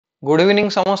Good evening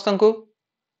समस्त को।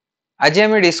 आज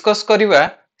आम डिस्कस करवा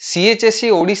CHSE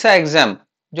ओडिशा एग्जाम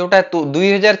जोटा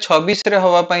 2026 रे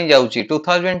हवा पई जाउची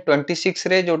 2026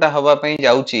 रे जोटा हवा पई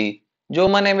जाउची। जो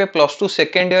माने बे प्लस 2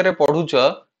 सेकंड ईयर रे पढुछ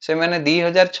से माने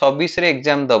 2026 रे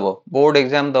एग्जाम दबो, बोर्ड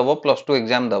एग्जाम दबो, प्लस 2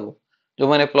 एग्जाम दबो। जो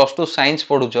माने प्लस 2 साइंस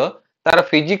पढुछ तार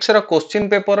फिजिक्स रो क्वेश्चन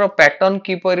पेपर रो पैटर्न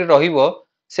की परि रहिबो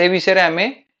से विषय रे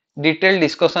हमें डिटेल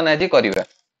डिस्कशन आज करिवा।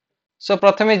 सो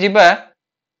प्रथमे जिबा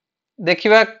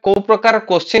देखिबा को प्रकार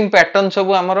क्वेश्चन पैटर्न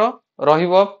सब हमर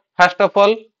रहिबो। फर्स्ट ऑफ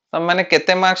ऑल तम माने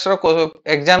केते मार्क्स रो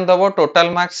एग्जाम दबो, टोटल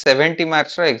मार्क्स 70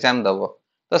 मार्क्स रो एग्जाम दबो।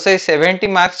 तो से 70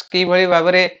 मार्क्स की भली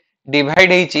भाबरे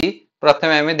डिवाइड हेची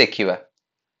प्रथमे हमें देखिबा।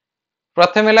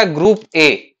 प्रथमे हला ग्रुप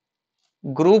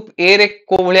ए रे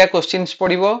को भलिया क्वेश्चंस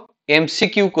पडिबो,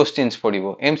 एमसीक्यू क्वेश्चंस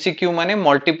पडिबो। एमसीक्यू माने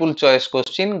मल्टीपल चॉइस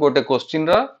क्वेश्चन, गोटे क्वेश्चन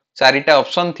रो चारिटा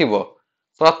ऑप्शन थिबो।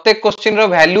 प्रत्येक क्वेश्चन रो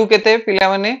वैल्यू केते पिला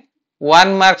माने 1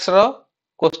 मार्क्स रो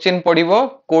क्वेश्चन पडिबो,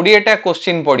 20 टा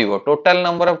question पडिबो। Total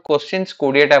number of questions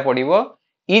 20 टा पडिबो,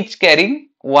 each carrying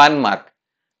 1 mark.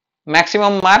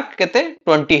 Maximum mark केते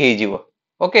 20 हे जिवो।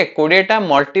 ओके, 20 टा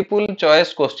मल्टीपल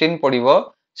चॉइस क्वेश्चन पडिबो,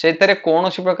 सेतरे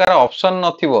कोनोसी प्रकार ऑप्शन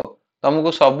नथिबो।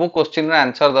 तुमको सब क्वेश्चन रा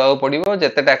आंसर दवा पडिबो।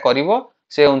 जेतेटा करिवो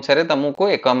से अनुसार तुमको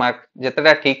 1 मार्क,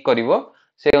 जेतेटा ठीक करिवो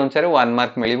से अनुसार 1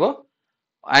 mark मिलिबो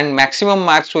and maximum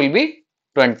marks will be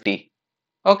 20।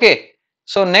 Okay,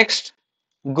 so next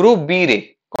group B रे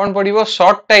कौन पड़िबो?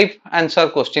 Short type answer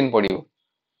question पड़िबो।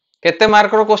 केते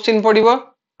mark row question पड़िबो?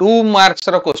 2 marks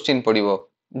row question पड़िबो।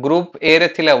 Group A रे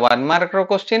थिला 1 मार्क रो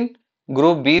क्वेश्चन,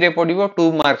 ग्रुप बी रे पड़िबो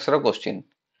 2 मार्क्स रो क्वेश्चन।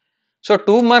 सो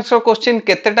 2 मार्क्स रो question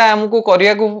केतेटा हमकु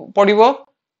करिया को पड़िबो?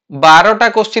 12 टा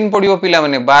question पड़िबो पिला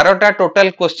माने। 12 टा टोटल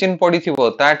क्वेश्चन पड़िथिबो,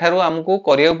 ता ठारू हमकु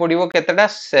करिया पड़िबो केतेटा?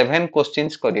 7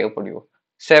 क्वेश्चंस करिया पड़िबो।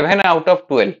 7 out of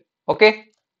 12। Okay,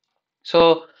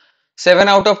 so 7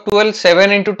 out of 12,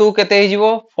 7 into 2 केते ही जीवो?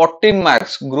 14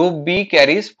 marks. Group B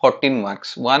carries 14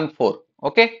 marks, 1 4.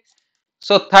 Okay,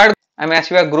 so third आमे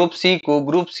आसीबा ग्रुप सी को।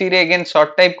 ग्रुप सी रे again short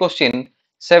type question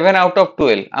 7 out of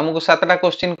 12। हमको 7 टा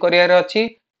क्वेश्चन करियार अछि,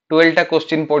 12 टा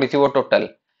question पडिथिबो total.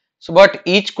 So but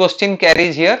each question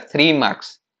carries here 3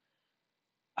 marks.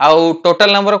 आउ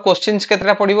total number of questions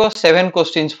केतरा पडिबो? 7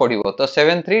 questions पडिबो। तो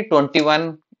 7 3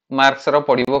 21 marks रो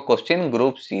पडिबो question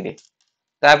group C रे।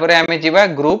 तापरे आमे जिबा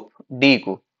ग्रुप डी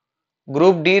को।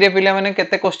 ग्रुप डी रे पिला माने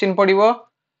केते question पडिबो?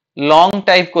 Long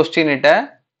type question Etah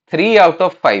 3 out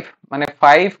of 5 माने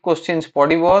 5 क्वेश्चंस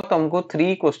पडिबो, तुमको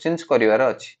 3 क्वेश्चंस करिवार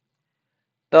अछि।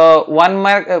 तो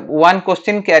 1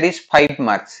 question carries 5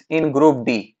 marks in group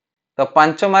D. तो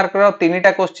 5 मार्क रो 3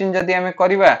 टा क्वेश्चन जदी हमें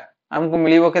करिवा हमको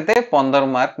मिलिबो केते? 15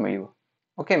 मार्क मिलिबो।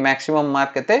 ओके, मैक्सिमम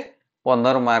मार्क केते?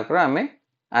 15 मार्क रो हमें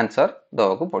आंसर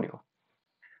दवा को पडिबो।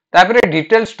 तापरे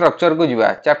डिटेल स्ट्रक्चर को जिबा।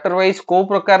 चैप्टर वाइज को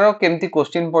प्रकार केमती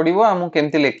क्वेश्चन पडिबो, हमु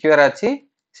केमती लेखिवार अछि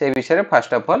से विषय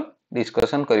फर्स्ट ऑफ ऑल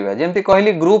डिस्कशन करिवा। जेमती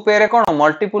कहली ग्रुप ए रे कोन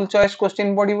मल्टीपल चॉइस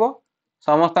क्वेश्चन पडिबो,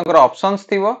 समस्तकर ऑप्शंस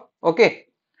थिबो। ओके,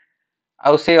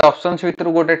 आउ से ऑप्शंस भीतर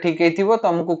गोटे ठीक हेतिबो,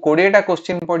 तुमको 20 टा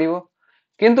क्वेश्चन पडिबो।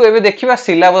 किंतु एबे देखिबा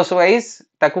सिलेबस वाइज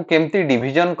ताकू केमती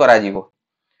डिवीजन करा जिवो।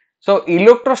 सो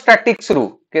इलेक्ट्रोस्टैटिक्स रु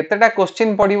केतेटा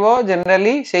क्वेश्चन पडिबो?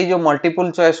 जनरली से जो मल्टीपल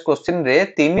चॉइस क्वेश्चन रे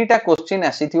 3टा क्वेश्चन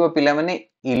आसीथिबो पिला माने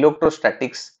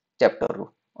इलेक्ट्रोस्टैटिक्स चैप्टर रु।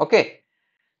 ओके,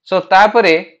 सो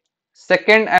तापरे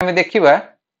सेकंड आमे देखिबा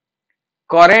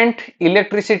current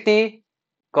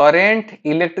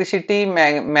electricity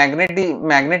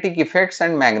magnetic effects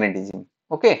and magnetism.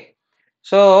 Okay,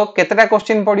 so केतेटा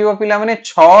question पडिबो पिला माने?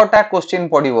 6टा क्वेश्चन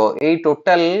पडिबो। एई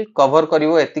टोटल कवर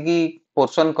करिवो, एतिकी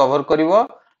पोर्शन कवर करिवो।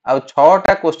 आउ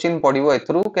 6टा क्वेश्चन पडिबो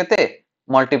एथरु केते?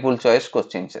 मल्टीपल चॉइस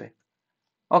क्वेश्चंस रे।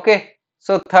 ओके,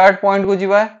 सो थर्ड पॉइंट को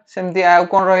जिबा। सेमती आउ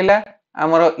कोन रहिला?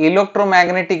 हमरो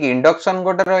इलेक्ट्रोमैग्नेटिक इंडक्शन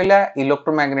गोटे रहिला।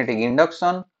 Electromagnetic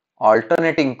induction,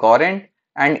 alternating current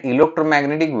and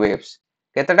electromagnetic waves.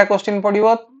 केतेटा question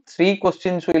पडिबो? 3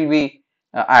 questions will be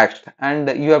asked and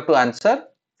you have to answer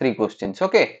 3 questions.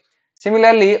 Okay,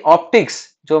 similarly optics,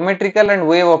 geometrical and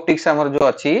wave optics हमर जो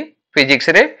अछि फिजिक्स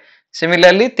रे,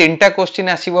 सिमिलरली 3टा क्वेश्चन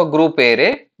आसीबो ग्रुप ए रे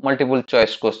multiple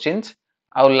choice questions.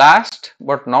 आउ last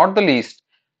but not the least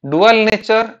dual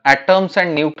nature, atoms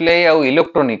and nuclei आउ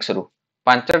electronics रु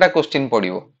 5टा question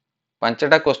पडिबो।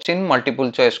 5टा question multiple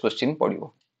choice question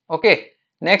पडिबो। Okay,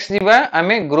 next जिबा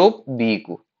हमें ग्रुप बी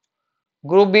को।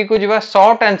 ग्रुप बी को जिबा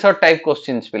शॉर्ट आंसर टाइप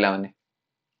क्वेश्चंस पिला माने।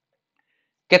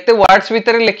 केते वर्ड्स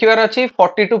भीतर लिखिवार अछि?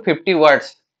 40 टू 50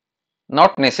 वर्ड्स।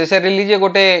 नॉट नेसेसरीली जे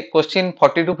गोटे क्वेश्चन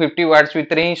 40 टू 50 वर्ड्स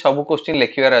भीतर ही सब क्वेश्चन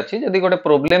लिखिवार अछि। जदी गोटे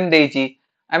प्रॉब्लम देइछि,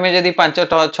 आमे जदी 5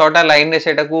 6टा लाइन रे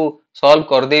सेटा को सॉल्व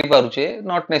कर देई पारुछे,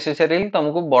 नॉट नेसेसरीली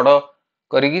तुमको बड़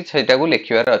करिकि सेटा को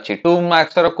लिखिवार अछि। 2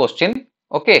 marks row question.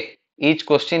 Okay, each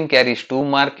question carries 2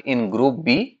 mark in group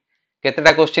B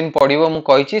केतेटा question पड़िबो मु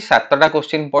कहिछि 7टा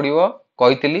क्वेश्चन पड़िबो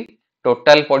कहितली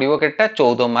टोटल पड़िबो केटा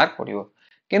 14 मार्क पड़िबो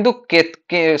किंतु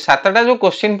 7टा जो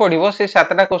क्वेश्चन पड़िबो से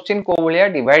 7टा क्वेश्चन को भलिया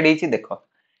डिवाइड हेछि देखो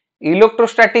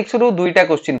इलेक्ट्रोस्टैटिक्स रु दुईटा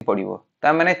क्वेश्चन पड़िबो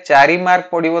ता माने 4 मार्क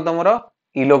पड़िबो तमरो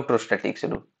इलेक्ट्रोस्टैटिक्स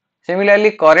रु similarly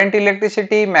current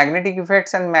electricity magnetic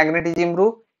effects and magnetism रु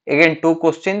अगेन 2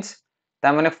 क्वेश्चंस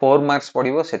ता माने 4 marks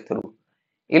पड़िबो सेथरु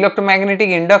electromagnetic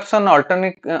induction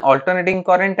alternating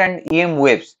current and EM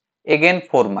waves again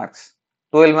 4 marks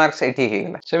 12 marks एठी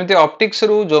हेगला सेमिति ऑप्टिक्स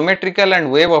रु ज्योमेट्रिकल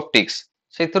एंड वेव ऑप्टिक्स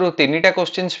सेथरु तीनटा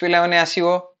क्वेश्चंस पिला माने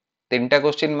आसीबो तीनटा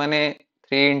क्वेश्चन माने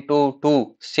 3 into 2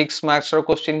 6 मार्क्स रो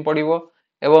क्वेश्चन पड़िबो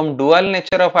एवं dual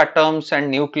nature of atoms and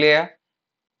Nucleya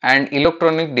and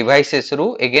electronic devices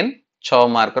रु अगेन 6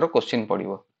 मार्क रो question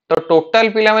पड़िबो तो टोटल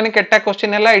पिला माने केटा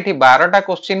क्वेश्चन हला एठी 12टा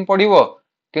क्वेश्चन पड़िबो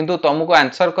किंतु तुमको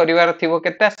आंसर करिवार थिबो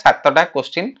केटा 7टा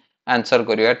क्वेश्चन आंसर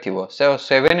करिवार थिबो सो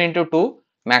 7 into 2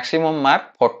 maximum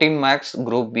mark 14 marks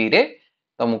group B रे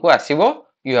तुमको आसीबो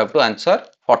you have to answer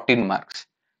 14 marks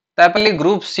तापले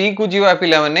group C को जीवा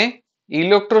पिला माने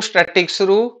इलेक्ट्रोस्टैटिक्स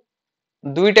रु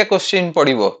दुईटा क्वेश्चन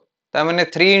पड़िबो ता माने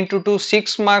 3 into 2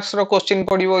 6 मार्क्स रो क्वेश्चन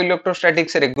पड़िबो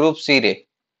इलेक्ट्रोस्टैटिक्स रे ग्रुप सी रे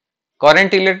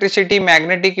current electricity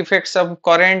magnetic effects of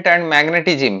current and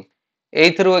magnetism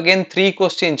एथरु again 3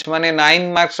 questions माने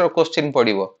 9 marks row question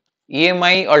पड़िबो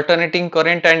EMI alternating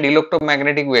current and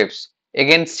electromagnetic waves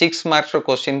again 6 marks row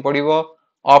question पड़िबो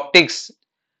optics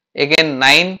again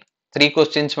 9 3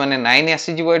 questions माने 9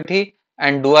 आसी जिवो एठी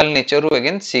and dual nature रु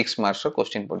again 6 marks रो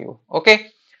question पड़िबो okay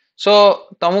so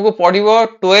तुमको पड़िबो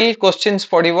 12 questions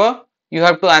पड़िबो you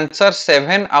have to answer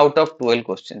 7 out of 12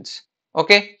 questions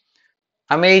okay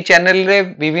हमें ये channel रे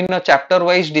विभिन्न चैप्टर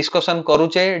वाइज डिस्कशन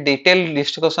करूचे डिटेल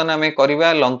डिस्कशन हमें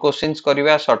करिवा लॉन्ग क्वेश्चंस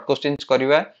करिवा शॉर्ट क्वेश्चंस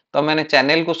करिवा तो मैंने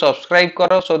चैनल को सब्सक्राइब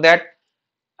करो सो दैट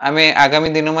हमें आगामी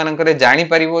दिन मानकरे जानि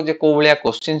परिबो जे को भलिया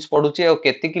क्वेश्चंस पडुची और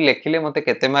केति की लेखिले मते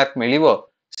केते मार्क मिलिबो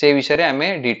से विषय रे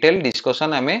हमें डिटेल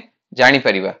डिस्कशन हमें जानि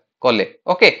परिबा कले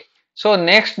ओके सो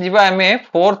नेक्स्ट जिबा हमें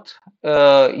फोर्थ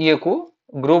ये को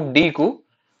ग्रुप डी को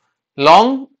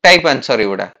लॉन्ग टाइप आंसर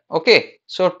एगुडा ओके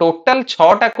सो टोटल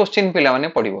 6टा क्वेश्चन पिला माने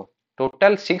पडिबो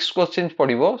total 6 questions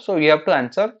पडिबो so you have to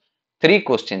answer 3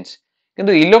 questions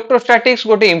किंतु इलेक्ट्रोस्टैटिक्स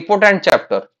गोटे इंपोर्टेंट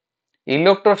चैप्टर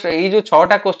इलेक्ट्रो ये जो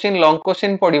 6टा क्वेश्चन लॉन्ग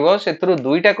क्वेश्चन पडिबो सेथरु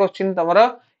दुईटा क्वेश्चन तमरो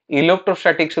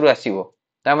इलेक्ट्रोस्टैटिक्स रु आसीबो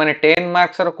ता माने 10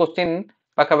 मार्क्स रो क्वेश्चन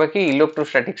पाखा पाखी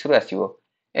इलेक्ट्रोस्टैटिक्स रु आसीबो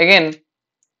again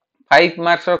 5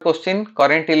 marks row question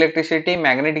current electricity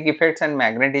magnetic effects and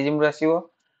magnetism रु आसीबो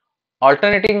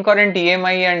alternating current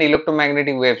EMI and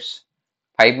electromagnetic waves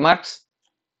 5 marks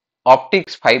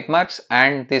optics 5 marks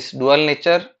and this dual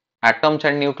nature atoms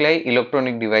and nuclei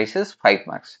electronic devices 5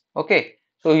 marks okay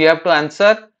so you have to answer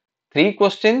 3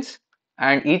 questions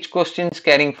and each question is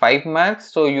carrying 5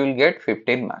 marks so you will get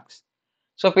 15 marks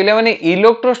so पिले माने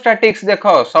electrostatics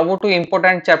देखो सबुठु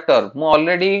important chapter मु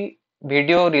already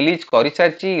video release करि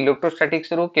Sarchi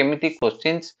electrostatics रो केमिति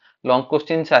questions long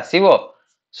questions आसीबो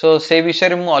सो से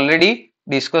विषय मु already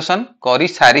discussion करी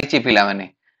सारी पिला माने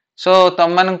सो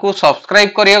तुम मान को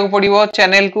सब्सक्राइब करिया को पड़िबो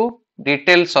चैनल को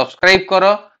डिटेल सब्सक्राइब करो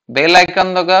बेल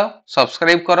आइकन दगाओ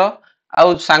सब्सक्राइब करो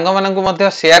आउ सांग मान को मध्य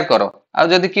शेयर करो आउ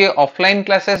जदि कि ऑफलाइन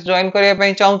क्लासेस जॉइन करिया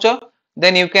पई चाहूचो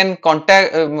then you can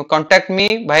contact me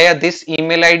via this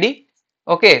email ID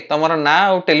okay तमरो ना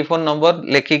और टेलीफोन नंबर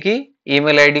लेखि की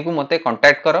ईमेल आईडी को मते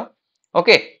कांटेक्ट करो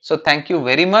okay so thank you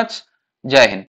very much जय हिंद।